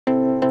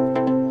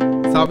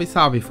Salve,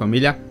 salve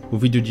família! O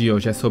vídeo de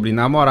hoje é sobre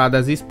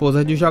namoradas e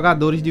esposas de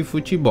jogadores de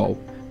futebol.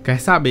 Quer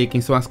saber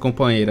quem são as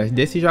companheiras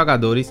desses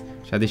jogadores?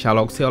 Já deixa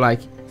logo seu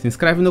like, se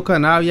inscreve no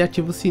canal e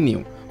ativa o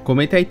sininho.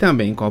 Comenta aí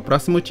também qual o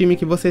próximo time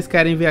que vocês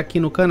querem ver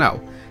aqui no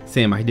canal.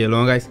 Sem mais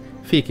delongas,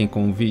 fiquem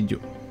com o vídeo.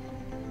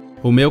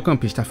 O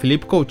meio-campista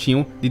Felipe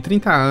Coutinho, de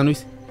 30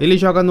 anos, ele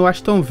joga no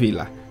Aston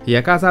Villa e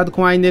é casado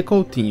com a Aine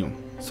Coutinho.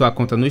 Sua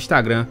conta no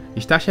Instagram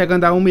está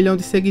chegando a 1 milhão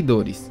de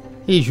seguidores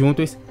e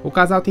juntos o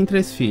casal tem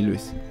 3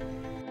 filhos.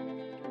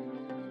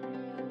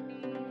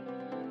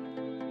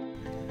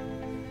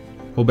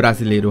 O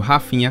brasileiro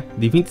Raphinha,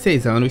 de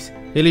 26 anos,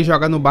 ele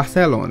joga no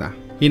Barcelona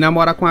e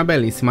namora com a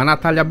belíssima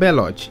Natália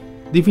Belotti,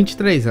 de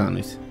 23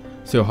 anos.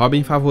 Seu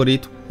hobby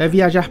favorito é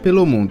viajar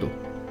pelo mundo.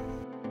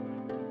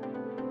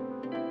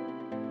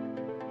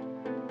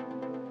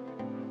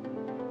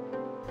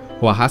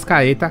 O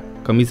Arrascaeta,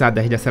 camisa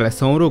 10 da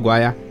seleção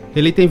uruguaia,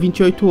 ele tem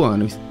 28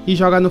 anos e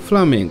joga no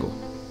Flamengo.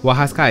 O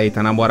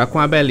Arrascaeta namora com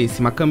a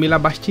belíssima Camila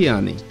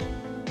Bastiani.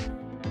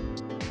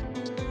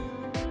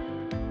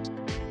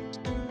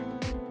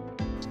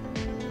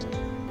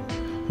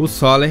 O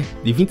Soler,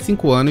 de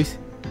 25 anos,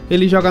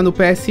 ele joga no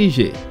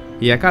PSG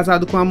e é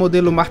casado com a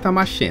modelo Marta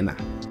Machena.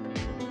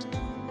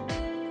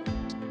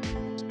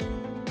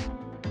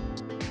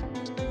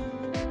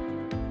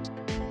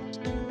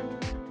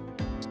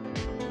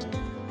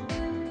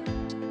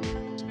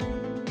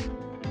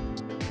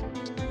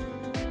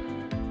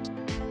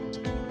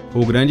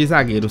 O grande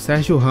zagueiro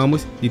Sérgio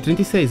Ramos, de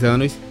 36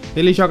 anos,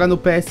 ele joga no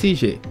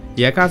PSG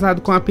e é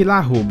casado com a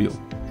Pilar Rubio.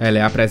 Ela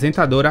é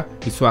apresentadora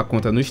e sua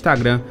conta no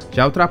Instagram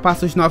já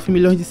ultrapassa os 9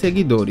 milhões de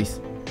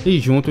seguidores. E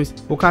juntos,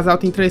 o casal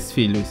tem 3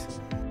 filhos.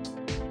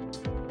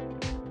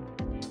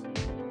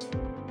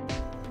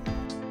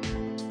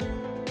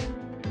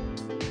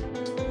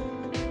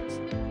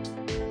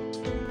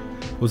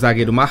 O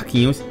zagueiro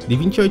Marquinhos, de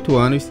 28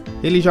 anos,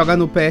 ele joga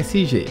no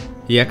PSG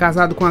e é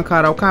casado com a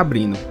Carol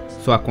Cabrino.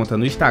 Sua conta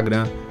no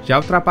Instagram já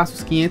ultrapassa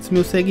os 500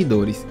 mil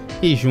seguidores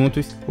e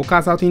juntos o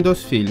casal tem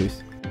 2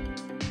 filhos.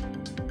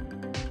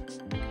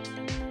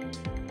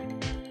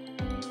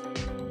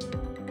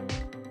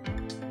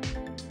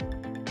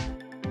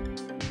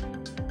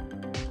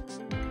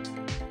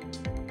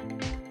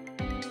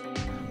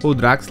 O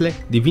Draxler,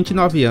 de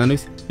 29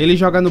 anos, ele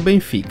joga no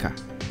Benfica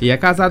e é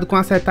casado com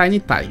a Setaine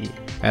Tag.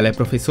 Ela é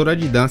professora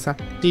de dança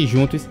e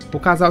juntos o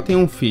casal tem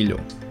um filho.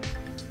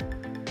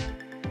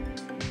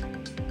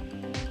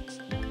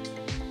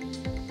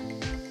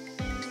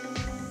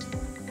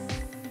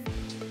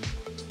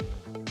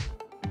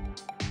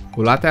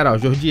 O lateral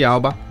Jordi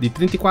Alba, de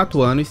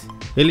 34 anos,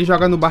 ele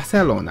joga no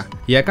Barcelona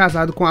e é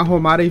casado com a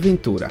Romara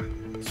Ventura.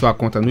 Sua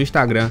conta no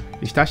Instagram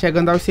está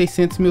chegando aos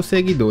 600 mil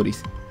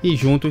seguidores e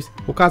juntos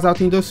o casal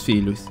tem 2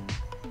 filhos.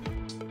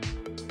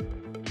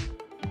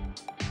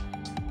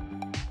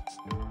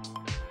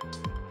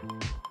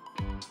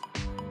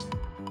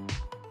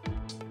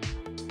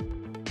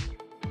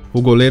 O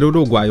goleiro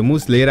uruguaio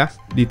Muslera,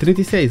 de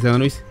 36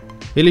 anos,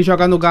 ele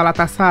joga no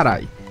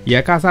Galatasaray e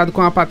é casado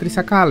com a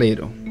Patrícia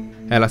Caleiro.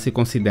 Ela se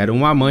considera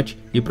uma amante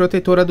e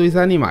protetora dos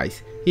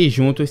animais, e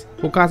juntos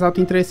o casal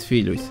tem 3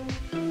 filhos.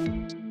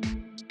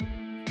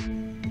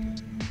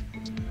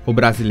 O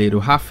brasileiro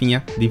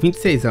Raphinha, de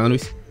 26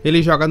 anos,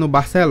 ele joga no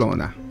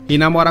Barcelona e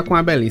namora com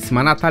a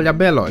belíssima Natália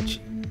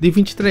Belotti, de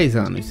 23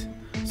 anos.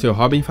 Seu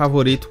hobby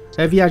favorito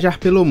é viajar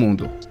pelo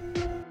mundo.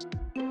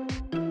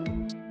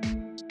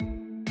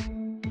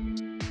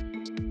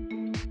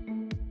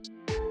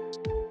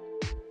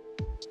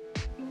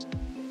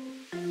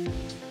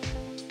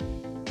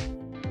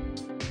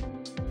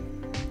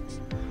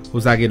 O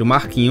zagueiro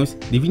Marquinhos,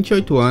 de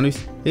 28 anos,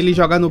 ele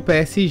joga no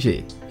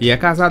PSG e é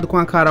casado com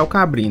a Carol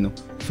Cabrino.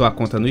 Sua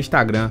conta no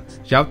Instagram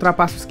já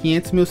ultrapassa os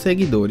 500 mil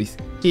seguidores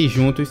e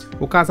juntos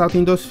o casal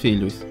tem 2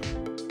 filhos.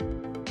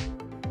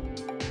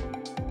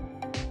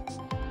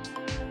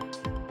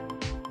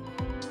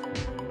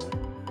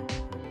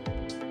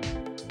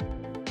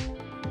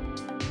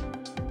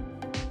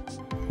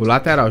 O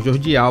lateral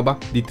Jordi Alba,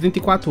 de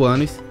 34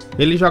 anos,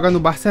 ele joga no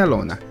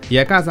Barcelona e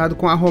é casado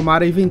com a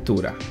Romara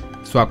Ventura.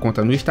 Sua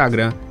conta no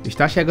Instagram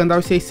está chegando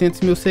aos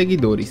 600 mil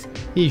seguidores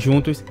e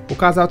juntos o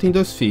casal tem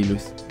 2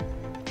 filhos.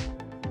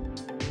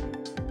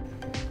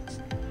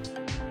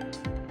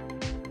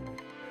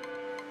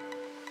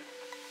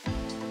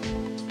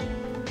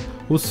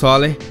 O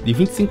Soler, de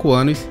 25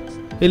 anos,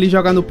 ele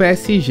joga no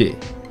PSG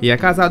e é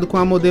casado com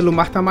a modelo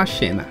Marta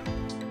Machena.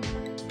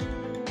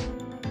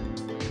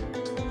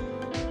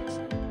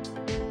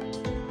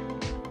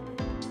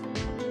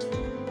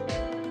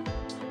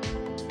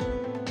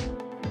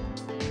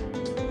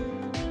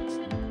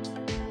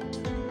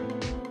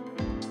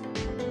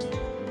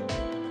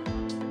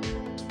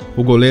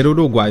 O goleiro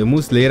uruguaio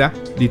Muslera,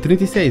 de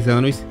 36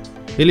 anos,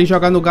 ele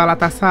joga no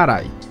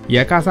Galatasaray e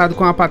é casado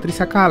com a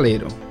Patrícia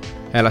Caleiro.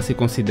 Ela se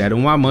considera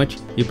uma amante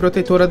e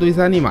protetora dos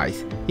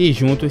animais, e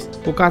juntos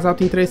o casal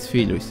tem 3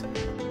 filhos.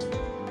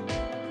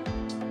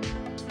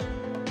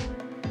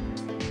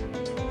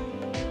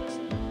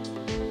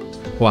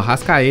 O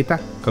Arrascaeta,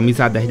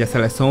 camisa 10 da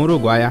seleção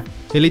uruguaia,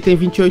 ele tem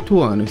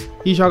 28 anos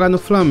e joga no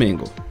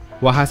Flamengo.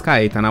 O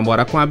Arrascaeta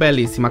namora com a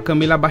belíssima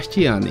Camila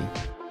Bastiani.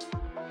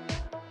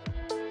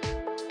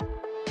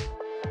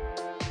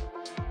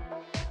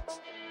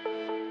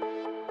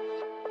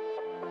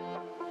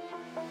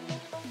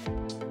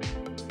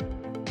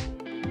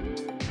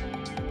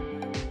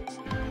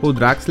 O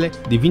Draxler,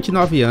 de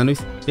 29 anos,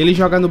 ele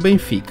joga no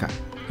Benfica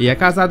e é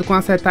casado com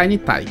a Setaine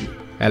Taig.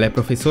 Ela é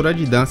professora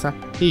de dança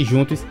e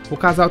juntos o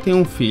casal tem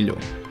um filho.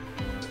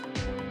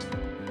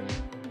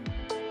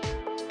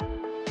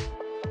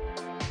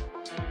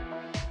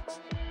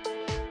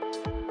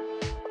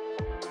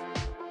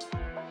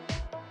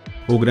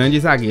 O grande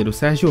zagueiro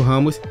Sérgio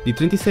Ramos, de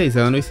 36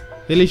 anos,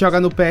 ele joga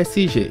no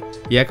PSG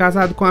e é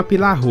casado com a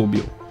Pilar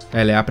Rubio.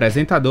 Ela é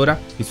apresentadora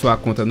e sua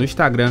conta no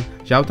Instagram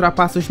já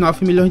ultrapassa os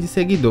 9 milhões de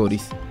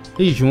seguidores.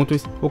 E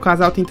juntos, o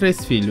casal tem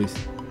 3 filhos.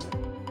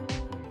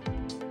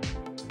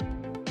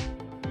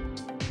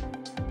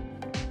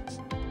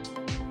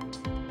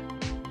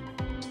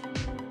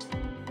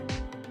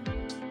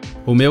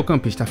 O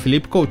meio-campista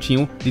Felipe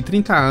Coutinho, de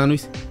 30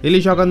 anos, ele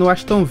joga no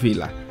Aston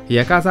Villa e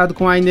é casado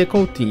com a Aine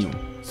Coutinho.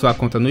 Sua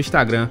conta no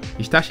Instagram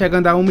está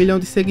chegando a 1 milhão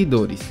de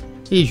seguidores.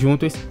 E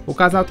juntos, o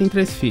casal tem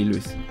 3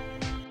 filhos.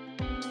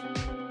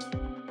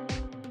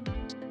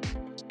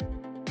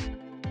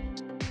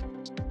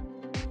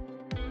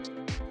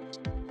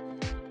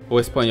 O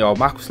espanhol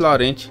Marcos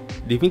Llorente,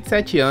 de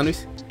 27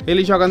 anos,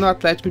 ele joga no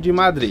Atlético de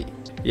Madrid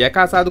e é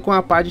casado com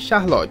a Paddy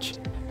Charlotte.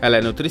 Ela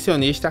é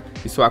nutricionista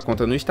e sua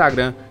conta no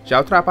Instagram já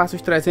ultrapassa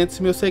os 300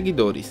 mil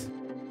seguidores.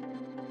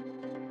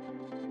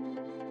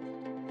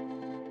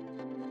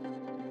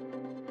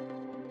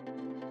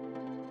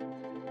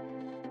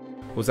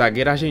 O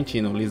zagueiro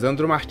argentino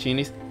Lisandro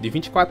Martinez, de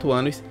 24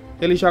 anos,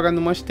 ele joga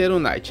no Manchester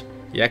United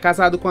e é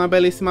casado com a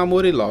belíssima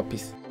Mori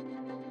Lopes.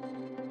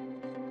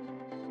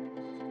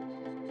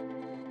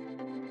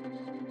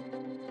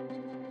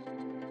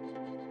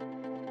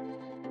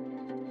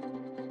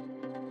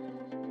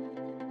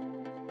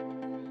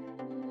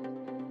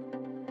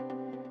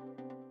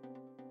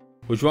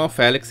 O João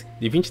Félix,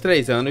 de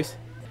 23 anos,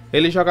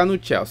 ele joga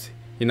no Chelsea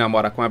e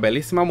namora com a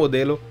belíssima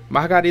modelo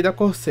Margarida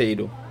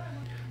Corseiro.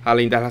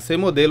 Além dela ser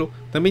modelo,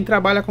 também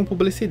trabalha com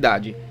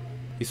publicidade.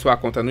 E sua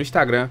conta no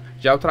Instagram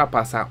já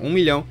ultrapassa 1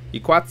 milhão e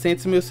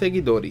 400 mil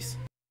seguidores.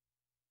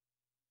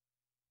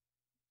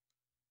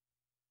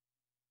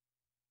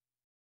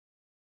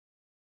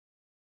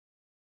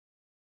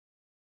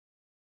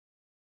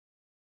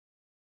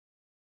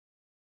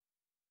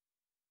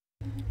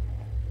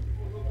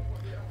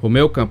 O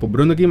meio-campo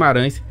Bruno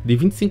Guimarães, de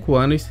 25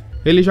 anos,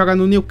 ele joga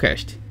no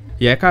Newcastle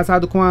e é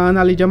casado com a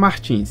Ana Lídia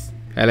Martins.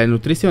 Ela é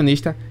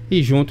nutricionista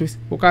e juntos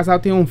o casal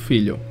tem um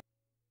filho.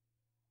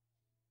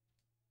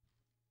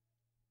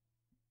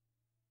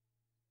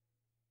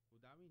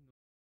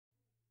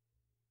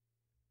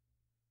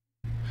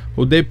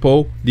 O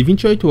Depou, de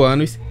 28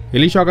 anos,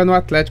 ele joga no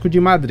Atlético de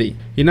Madrid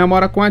e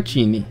namora com a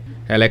Tini.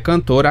 Ela é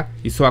cantora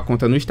e sua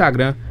conta no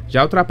Instagram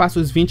já ultrapassa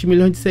os 20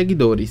 milhões de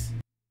seguidores.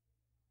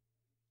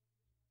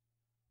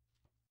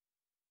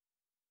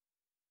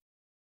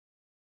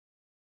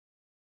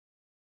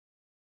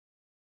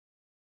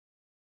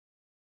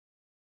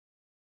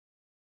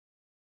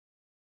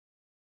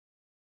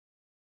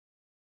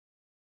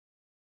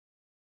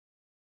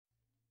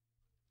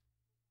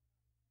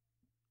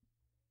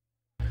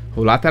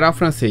 O lateral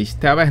francês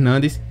Theo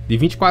Hernandes, de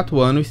 24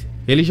 anos,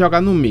 ele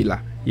joga no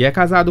Milan e é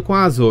casado com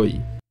a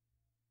Zoe.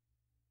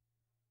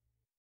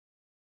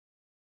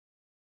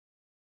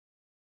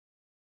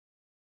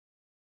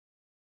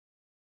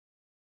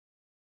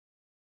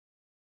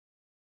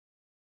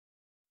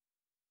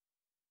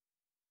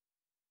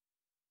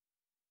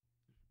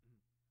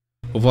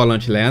 O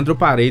volante Leandro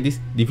Paredes,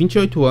 de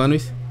 28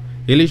 anos,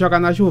 ele joga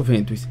na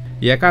Juventus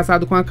e é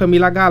casado com a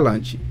Camila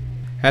Galante.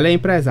 Ela é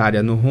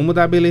empresária no rumo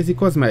da beleza e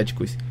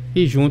cosméticos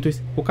e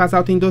juntos o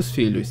casal tem 2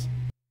 filhos.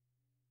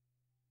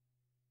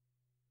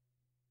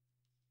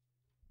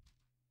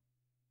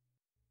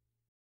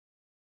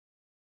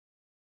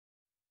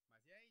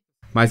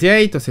 Mas e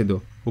aí,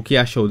 torcedor? O que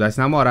achou das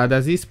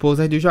namoradas e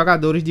esposas dos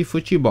jogadores de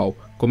futebol?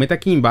 Comenta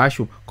aqui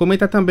embaixo,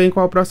 comenta também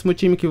qual é o próximo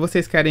time que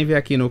vocês querem ver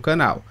aqui no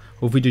canal.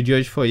 O vídeo de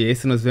hoje foi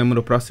esse, nos vemos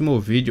no próximo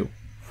vídeo.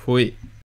 Fui!